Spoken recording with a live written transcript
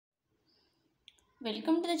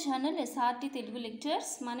Welcome to the channel SRT Telugu Lectures.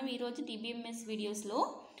 మనం ఈరోజు DBMS వీడియోస్లో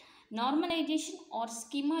నార్మలైజేషన్ ఆర్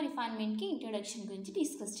స్కీమా రిఫైన్మెంట్కి ఇంట్రొడక్షన్ గురించి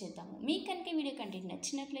డిస్కస్ చేద్దాము. మీకు కనుక వీడియో కంటెంట్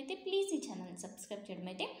నచ్చినట్లయితే ప్లీజ్ ఈ ఛానల్ని సబ్స్క్రైబ్ చేయడం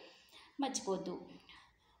అయితే మర్చిపోద్దు.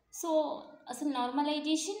 సో అసలు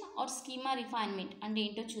నార్మలైజేషన్ ఆర్ స్కీమా రిఫైన్మెంట్ అంటే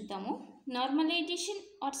ఏంటో చూద్దాము. Normalisation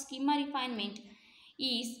are schema refinement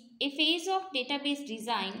is a phase of database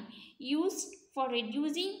design used for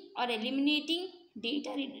reducing are eliminating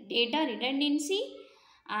data redundancy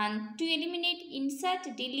and to eliminate, insert,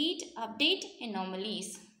 delete, update anomalies.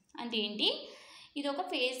 అంటే ఏంటి, ఇది ఒక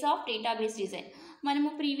ఫేజ్ ఆఫ్ డేటాబేస్ డిజైన్. మనము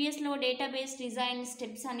ప్రీవియస్లో database design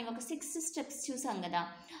steps అని ఒక 6 steps చూసాం కదా.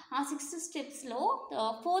 ఆ 6 స్టెప్స్లో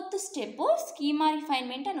 4th స్టెప్ స్కీమా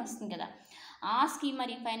రిఫైన్మెంట్ అని వస్తుంది కదా. ఆ స్కీమా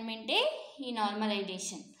రిఫైన్మెంటే ఈ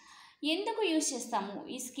నార్మలైజేషన్. ఎందుకు యూజ్ చేస్తాము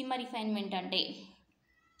ఈ స్కీమా రిఫైన్మెంట్ అంటే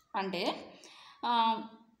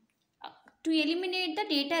to eliminate the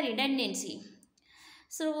data redundancy.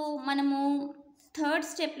 So మనము థర్డ్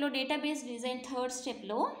స్టెప్లో డేటాబేస్ డిజైన్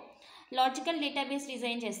స్టెప్లో లాజికల్ డేటాబేస్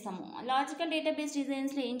డిజైన్ చేస్తాము. లాజికల్ డేటాబేస్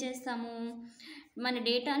డిజైన్స్లో ఏం చేస్తాము, మన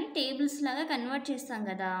డేటాని టేబుల్స్ లాగా కన్వర్ట్ చేస్తాం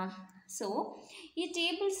కదా. సో ఈ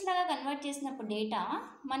టేబుల్స్ లాగా కన్వర్ట్ చేసినప్పుడు డేటా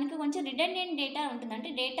మనకు కొంచెం రిడెండెంట్ డేటా ఉంటుంది,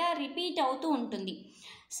 అంటే డేటా రిపీట్ అవుతూ ఉంటుంది.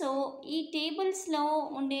 సో ఈ టేబుల్స్లో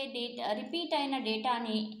ఉండే రిపీట్ అయిన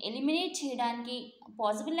డేటాని ఎలిమినేట్ చేయడానికి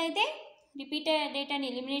పాసిబుల్ అయితే రిపీట్ డేటాని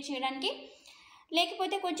ఎలిమినేట్ చేయడానికి,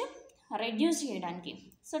 లేకపోతే కొంచెం రెడ్యూస్ చేయడానికి.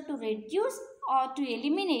 So to reduce or to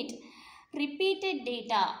eliminate repeated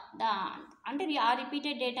data అంటే ఆ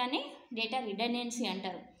రిపీటెడ్ డేటాని డేటా రిడెండెన్సీ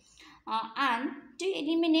అంటారు. And to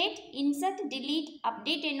eliminate, insert, delete,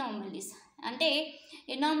 update anomalies. అంటే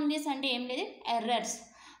ఎనామలీస్ అంటే ఏం లేదు, ఎర్రర్స్.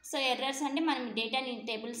 సో ఎర్రర్స్ అంటే మనం డేటాని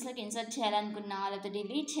టేబుల్స్లోకి ఇన్సర్ట్ చేయాలనుకున్నా, లేకపోతే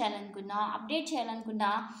డిలీట్ చేయాలనుకున్నా, అప్డేట్ చేయాలనుకున్నా,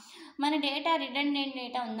 మన డేటా రిడెండెంట్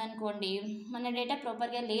డేటా ఉందనుకోండి, మన డేటా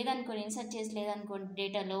ప్రాపర్గా లేదనుకోండి, ఇన్సర్ట్ చేసి లేదనుకోండి,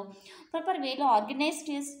 డేటాలో ప్రాపర్ వేలో ఆర్గనైజ్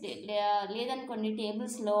చేసి లేదనుకోండి,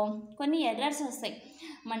 టేబుల్స్లో కొన్ని ఎర్రర్స్ వస్తాయి.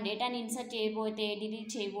 మన డేటాని ఇన్సర్ట్ చేయబోతే,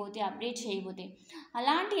 డిలీట్ చేయబోతే, అప్డేట్ చేయబోతే.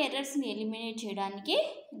 అలాంటి ఎర్రర్స్ని ఎలిమినేట్ చేయడానికి,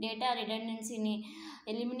 డేటా రిడెండెన్సీని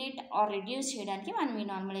ఎలిమినేట్ ఆర్ రెడ్యూస్ చేయడానికి మనం ఈ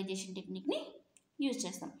నార్మలైజేషన్ టెక్నిక్ని యూజ్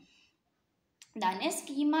చేస్తాం. దాన్నే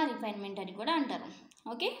స్కీమా రిఫైన్మెంట్ అని కూడా అంటారు.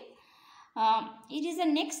 Okay, it is the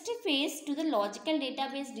next phase to the logical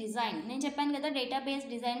database design. నేను చెప్పాను కదా, డేటాబేస్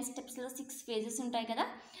డిజైన్ స్టెప్స్లో 6 ఫేజెస్ ఉంటాయి కదా.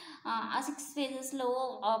 ఆ 6 ఫేజెస్లో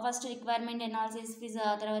ఫస్ట్ రిక్వైర్మెంట్ ఎనాలిసిస్,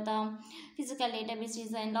 తర్వాత physical database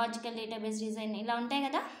design, logical database design, ఇలా ఉంటాయి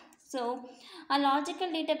కదా. సో ఆ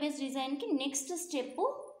లాజికల్ డేటాబేస్ డిజైన్కి నెక్స్ట్ స్టెప్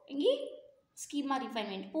ఈ స్కీమా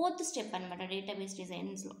రిఫైన్మెంట్, 4th స్టెప్ అనమాట database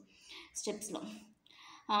డిజైన్స్లో స్టెప్స్లో.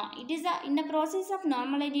 It is in the process of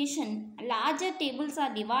normalization, larger tables are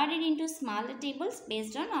divided into smaller tables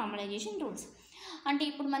based on normalization rules. అంటే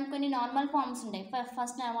ఇప్పుడు మనకు కొన్ని నార్మల్ ఫామ్స్ ఉంటాయి.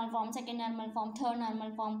 First normal form, second normal form, third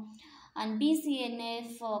normal form, and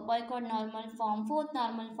BCNF, boycott normal form, 4th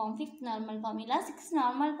normal form, 5th normal form, ఇలా 6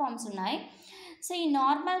 normal forms ఉన్నాయి. So ఈ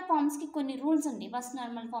normal ఫామ్స్కి కొన్ని rules ఉంటాయి. First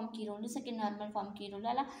normal ఫామ్కి rule, second normal ఫామ్కి rule,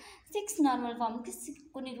 అలా 6 normal ఫామ్కి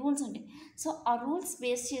కొన్ని rules ఉంటాయి. So ఆ rules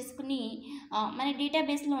base చేసుకుని మన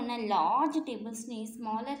డేటాబేస్లో ఉన్న లార్జ్ టేబుల్స్ని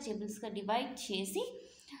స్మాలర్ టేబుల్స్గా డివైడ్ చేసి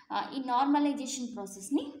ఈ నార్మలైజేషన్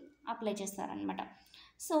ప్రాసెస్ని అప్లై చేస్తారనమాట.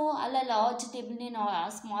 సో అలా లార్జ్ టేబుల్ని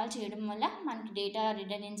స్మాల్ చేయడం వల్ల మనకి డేటా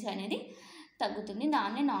రిడెండెన్సీ అనేది తగ్గుతుంది.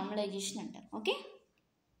 దాన్నే నార్మలైజేషన్ అంటారు. Okay,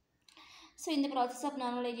 so in the process of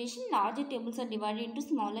normalization, larger tables are divided into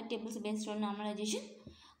smaller tables based on normalization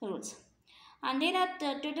rules. And there are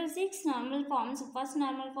total 6 normal forms. First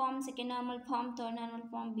normal form, second normal form, third normal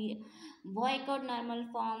form, boycott normal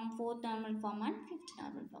form, 4th normal form and 5th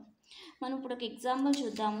normal form. మనం ఇప్పుడు ఒక example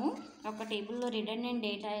చూద్దాము. ఒక టేబుల్లో redundant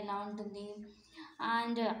data ఎలా ఉంటుంది,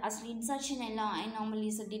 and అసలు insertion ఎలా,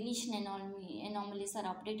 anomalies, deletion anomalies are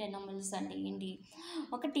update anomalies అంటే ఏంటి,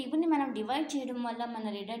 ఒక టేబుల్ని మనం డివైడ్ చేయడం వల్ల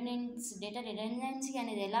మన డేటా రిడెండెన్సీ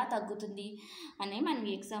అనేది ఎలా తగ్గుతుంది అని మనం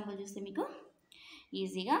ఈ ఎగ్జాంపుల్ చూస్తే మీకు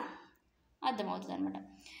ఈజీగా అర్థమవుతుంది అనమాట.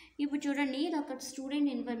 ఇప్పుడు చూడండి, ఇది ఒక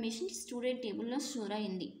స్టూడెంట్ ఇన్ఫర్మేషన్ స్టూడెంట్ టేబుల్లో స్టోర్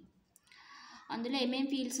అయింది. అందులో ఏమేమి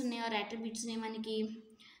ఫీల్డ్స్ ఉన్నాయో, అట్రిబ్యూట్స్ ఉన్నాయి మనకి.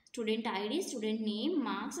 Student ID, student name,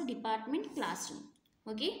 marks, department, class room.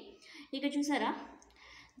 Okay, ఇక చూసారా,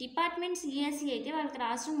 డిపార్ట్మెంట్ CSE అయితే వాళ్ళ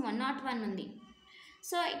క్లాస్ రూమ్ 101 ఉంది.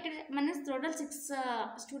 సో ఇక్కడ మనం టోటల్ 6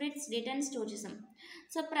 స్టూడెంట్స్ డేటాని స్టోర్ చేసాం.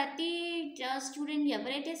 సో ప్రతి స్టూడెంట్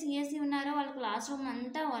ఎవరైతే CSE ఉన్నారో వాళ్ళ క్లాస్ రూమ్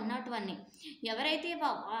అంతా 101. ఎవరైతే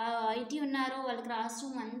IT ఉన్నారో వాళ్ళ క్లాస్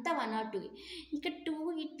రూమ్ అంతా 102. ఇక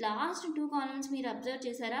ఈ లాస్ట్ 2 కాలమ్స్ మీరు అబ్జర్వ్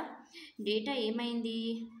చేశారా, డేటా ఏమైంది,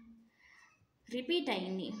 రిపీట్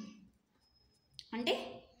అయింది. అంటే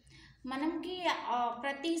మనకి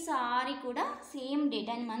ప్రతిసారి కూడా సేమ్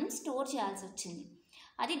డేటాని మనం స్టోర్ చేయాల్సి వచ్చింది.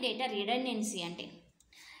 అది డేటా రిడెండెన్సీ అంటే.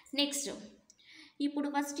 నెక్స్ట్ ఇప్పుడు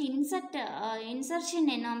ఫస్ట్ ఇన్సర్షన్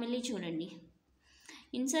ఎనామలీ చూడండి.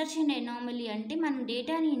 ఇన్సర్షన్ ఎనామలీ అంటే మనం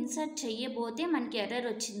డేటాని ఇన్సర్ట్ చేయబోతే మనకి ఎర్రర్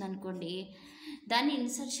వచ్చిందనుకోండి, దాన్ని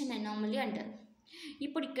ఇన్సర్షన్ ఎనామలీ అంటారు.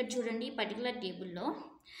 ఇప్పుడు ఇక్కడ చూడండి, ఈ పర్టికులర్ టేబుల్లో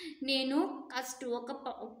నేను ఫస్ట్ ఒక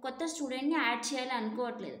కొత్త స్టూడెంట్ని యాడ్ చేయాలి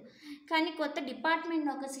అనుకోవట్లేదు, కానీ కొత్త డిపార్ట్మెంట్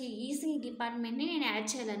ఒక ఈసీ డిపార్ట్మెంట్ని నేను add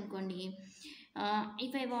చేయాలనుకోండి.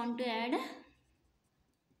 If I want to add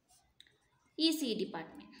EC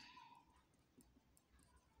department,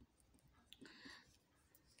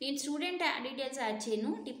 నేను స్టూడెంట్ డీటెయిల్స్ యాడ్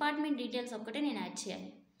చేయను, డిపార్ట్మెంట్ డీటెయిల్స్ ఒక్కటే నేను యాడ్ చేయాలి.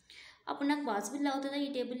 అప్పుడు నాకు పాసిబుల్ అవుతుందా ఈ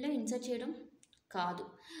టేబుల్లో ఇన్సర్ట్ చేయడం? కాదు.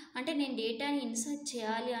 అంటే నేను డేటాని ఇన్సర్ట్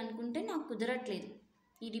చేయాలి అనుకుంటే నాకు కుదరట్లేదు,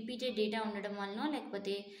 ఈ రిపీటెడ్ డేటా ఉండడం వలన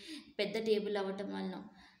లేకపోతే పెద్ద టేబుల్ అవ్వటం వలన.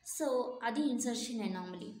 సో అది ఇన్సర్షన్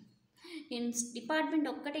ఎనామలీ. నేను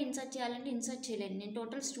డిపార్ట్మెంట్ ఒక్కటే ఇన్సర్ట్ చేయాలంటే ఇన్సర్ట్ చేయలేను, నేను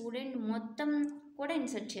టోటల్ స్టూడెంట్ మొత్తం కూడా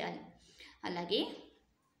ఇన్సర్ట్ చేయాలి. అలాగే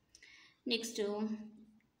నెక్స్ట్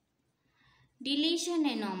deletion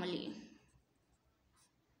anomaly.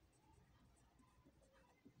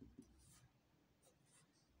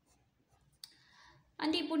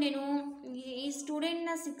 అంటే ఇప్పుడు నేను ఈ స్టూడెంట్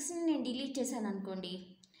నా 6ని నేను డిలీట్ చేశాను అనుకోండి,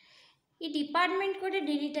 ఈ డిపార్ట్మెంట్ కూడా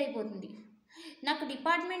డిలీట్ అయిపోతుంది. నాకు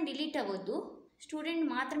డిపార్ట్మెంట్ డిలీట్ అవ్వద్దు, స్టూడెంట్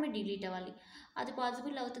మాత్రమే డిలీట్ అవ్వాలి. అది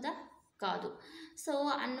పాసిబుల్ అవుతుందా? కాదు. సో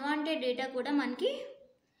అన్వాంటెడ్ డేటా కూడా మనకి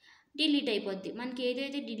డిలీట్ అయిపోద్ది, మనకి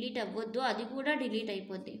ఏదైతే డిలీట్ అవ్వద్దో అది కూడా డిలీట్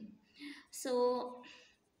అయిపోద్ది. సో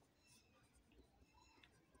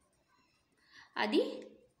అది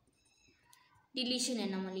డిలీషన్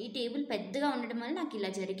ఎనామలీ. ఈ టేబుల్ పెద్దగా ఉండడం వల్ల నాకు ఇలా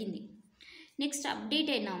జరిగింది. Next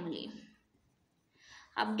update anomaly.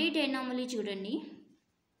 Update anomaly చూడండి,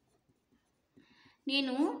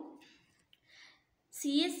 నేను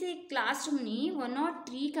సిఎస్సి క్లాస్ రూమ్ని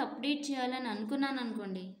 103కి అప్డేట్ చేయాలని అనుకున్నాను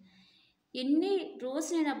అనుకోండి, ఎన్ని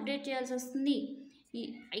రోస్ నేను అప్డేట్ చేయాల్సి వస్తుంది?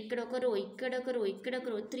 ఇక్కడ ఒక రో, ఇక్కడ ఒక రో, ఇక్కడ ఒక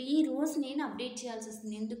రో, 3 రోస్ నేను అప్డేట్ చేయాల్సి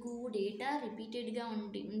వస్తుంది. ఎందుకు? డేటా రిపీటెడ్గా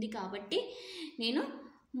ఉంది కాబట్టి నేను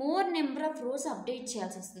more number of rose update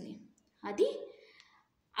చేయాల్సి వస్తుంది. అది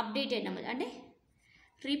అప్డేట్ ఎనామలీ. అంటే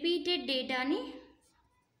రిపీటెడ్ డేటాని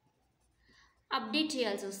అప్డేట్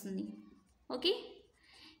చేయాల్సి వస్తుంది. ఓకే,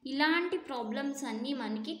 ఇలాంటి ప్రాబ్లమ్స్ అన్నీ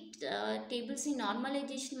మనకి టేబుల్స్ని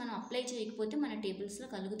నార్మలైజేషన్ మనం అప్లై చేయకపోతే మన టేబుల్స్లో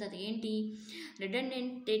కలుగుతుంది. ఏంటి?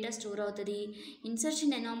 రిడెండెంట్ డేటా స్టోర్ అవుతుంది,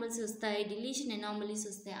 ఇన్సర్షన్ ఎనామలీస్ వస్తాయి, డిలీషన్ ఎనామలీస్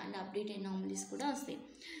వస్తాయి, అండ్ అప్డేట్ ఎనామలీస్ కూడా వస్తాయి.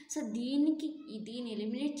 సో దీన్ని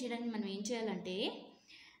ఎలిమినేట్ చేయడానికి మనం ఏం చేయాలంటే,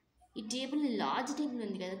 ఈ టేబుల్ లార్జ్ టేబుల్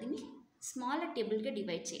ఉంది కదా, దీన్ని స్మాలర్ టేబుల్గా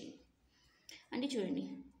డివైడ్ చేయండి. అంటే చూడండి,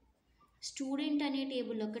 స్టూడెంట్ అనే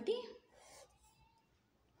టేబుల్ ఒకటి,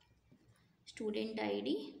 student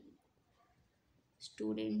ID,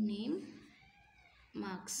 student name,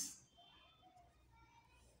 marks,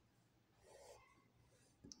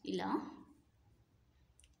 ఇలా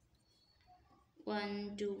 1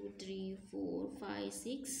 2 3 4 5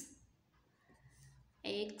 6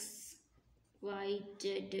 X Y Z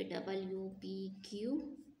W P Q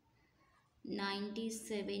 90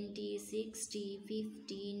 70 60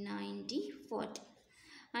 50 90 40.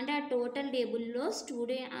 అంటే ఆ టోటల్ టేబుల్లో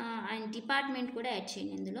స్టూడెంట్ అండ్ డిపార్ట్మెంట్ కూడా యాడ్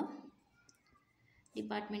చేయండి. ఇందులో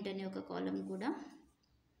డిపార్ట్మెంట్ అనే ఒక కాలం కూడా,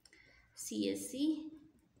 CSC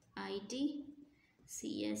IT,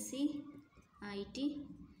 CSC IT,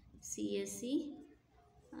 CSC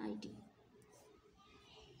IT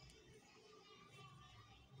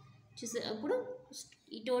చూసా. అప్పుడు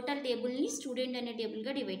ఈ టోటల్ టేబుల్ని స్టూడెంట్ అనే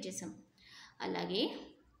టేబుల్గా డివైడ్ చేసాం. అలాగే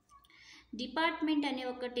డిపార్ట్మెంట్ అనే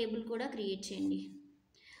ఒక టేబుల్ కూడా క్రియేట్ చేయండి.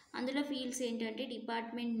 అందులో ఫీల్డ్స్ ఏంటంటే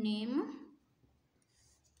డిపార్ట్మెంట్ నేమ్,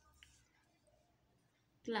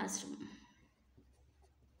 క్లాస్ రూమ్,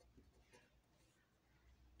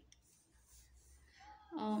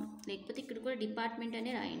 లేకపోతే ఇక్కడ కూడా డిపార్ట్మెంట్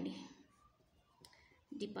అనే రాయండి.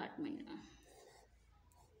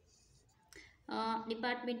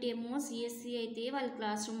 డిపార్ట్మెంట్ ఏమో సిఎస్సి అయితే వాళ్ళ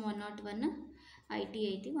క్లాస్ రూమ్ 101, ఐటీ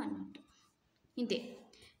అయితే 102. ఇంతే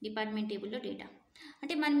డిపార్ట్మెంట్ టేబుల్లో డేటా.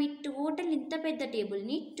 అంటే మనం ఈ టోటల్ ఇంత పెద్ద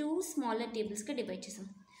టేబుల్ని 2 స్మాలర్ టేబుల్స్గా డివైడ్ చేసాం.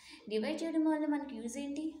 డివైడ్ చేయడం వల్ల మనకి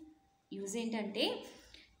యూజ్ ఏంటంటే,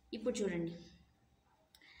 ఇప్పుడు చూడండి,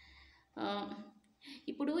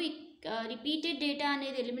 ఇప్పుడు రిపీటెడ్ డేటా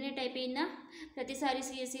అనేది ఎలిమినేట్ అయిపోయిందా? ప్రతిసారి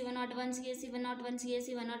సిఎస్సి 101, సిఎస్సి 101,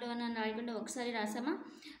 సిఎస్సి 101 అని రాయకుండా ఒకసారి రాసామా?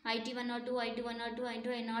 ఐటీ 102, ఐటీ 102, ఐటీ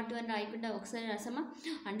 101 రాయకుండా ఒకసారి రాసామా?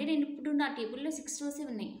 అంటే నేను ఇప్పుడు నా టేబుల్లో 6 రోసే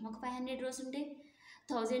ఉన్నాయి. ఒక 500 రోస్ ఉంటే,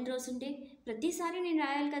 1000 రోస్ ఉంటే ప్రతిసారి నేను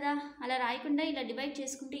రాయాలి కదా. అలా రాయకుండా ఇలా డివైడ్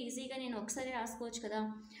చేసుకుంటే ఈజీగా నేను ఒకసారి రాసుకోవచ్చు కదా.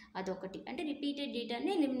 అదొకటి. అంటే రిపీటెడ్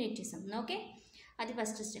డేటాని ఎలిమినేట్ చేసాం. ఓకే, అది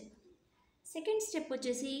ఫస్ట్ స్టెప్. సెకండ్ స్టెప్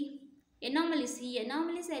వచ్చేసి ఎనామలీస్. ఈ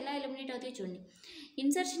ఎనామలీస్ ఎలా ఎలిమినేట్ అవుతాయి చూడండి.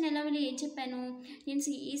 ఇన్సర్షన్ అనామలీ ఏం చెప్పాను, నేను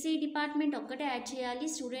ఈసీ డిపార్ట్మెంట్ ఒక్కటే యాడ్ చేయాలి,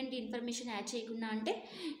 స్టూడెంట్ ఇన్ఫర్మేషన్ యాడ్ చేయకుండా అంటే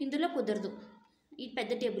ఇందులో కుదరదు ఈ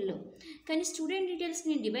పెద్ద టేబుల్లో. కానీ స్టూడెంట్ డీటెయిల్స్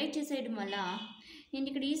నేను డివైడ్ చేసేయడం వల్ల నేను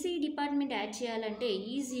ఇక్కడ ఈసీ డిపార్ట్మెంట్ యాడ్ చేయాలంటే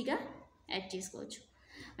ఈజీగా యాడ్ చేసుకోవచ్చు.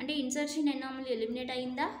 అంటే ఇన్సర్షన్ అనామలీ ఎలిమినేట్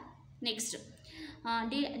అయిందా. నెక్స్ట్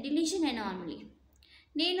డిలీషన్ అనామలీ,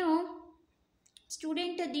 నేను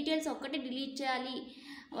స్టూడెంట్ డీటెయిల్స్ ఒక్కటే డిలీట్ చేయాలి,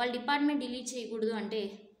 వాళ్ళ డిపార్ట్మెంట్ డిలీట్ చేయకూడదు అంటే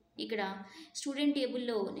ఇక్కడ స్టూడెంట్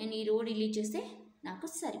టేబుల్లో నేను ఈ రో డిలీట్ చేస్తే నాకు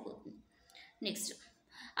సరిపోతుంది. నెక్స్ట్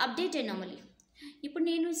అప్డేట్ అనామలీ, ఇప్పుడు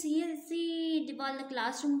నేను సిఎస్సి వాళ్ళ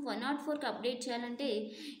క్లాస్ రూమ్ 104కి అప్డేట్ చేయాలంటే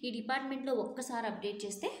ఈ డిపార్ట్మెంట్లో ఒక్కసారి అప్డేట్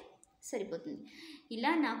చేస్తే సరిపోతుంది.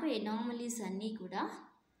 ఇలా నాకు అనామలీస్ అన్నీ కూడా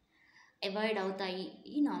అవాయిడ్ అవుతాయి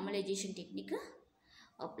ఈ నార్మలైజేషన్ టెక్నిక్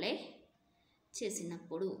అప్లై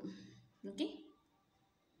చేసినప్పుడు. ఓకే,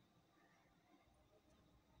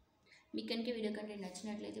 మీకు కనుక వీడియో కంటెంట్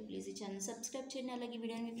నచ్చినట్లయితే ప్లీజ్ ఈ ఛానల్ సబ్స్క్రైబ్ చేయండి, అలాగే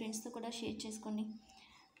వీడియోని మీ ఫ్రెండ్స్తో కూడా షేర్ చేసుకోండి.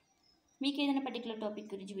 మీకు ఏదైనా పర్టికులర్ టాపిక్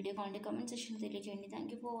గురించి వీడియో కావాలంటే కామెంట్ సెక్షన్లో తెలియజేయండి.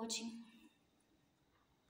 Thank you for watching.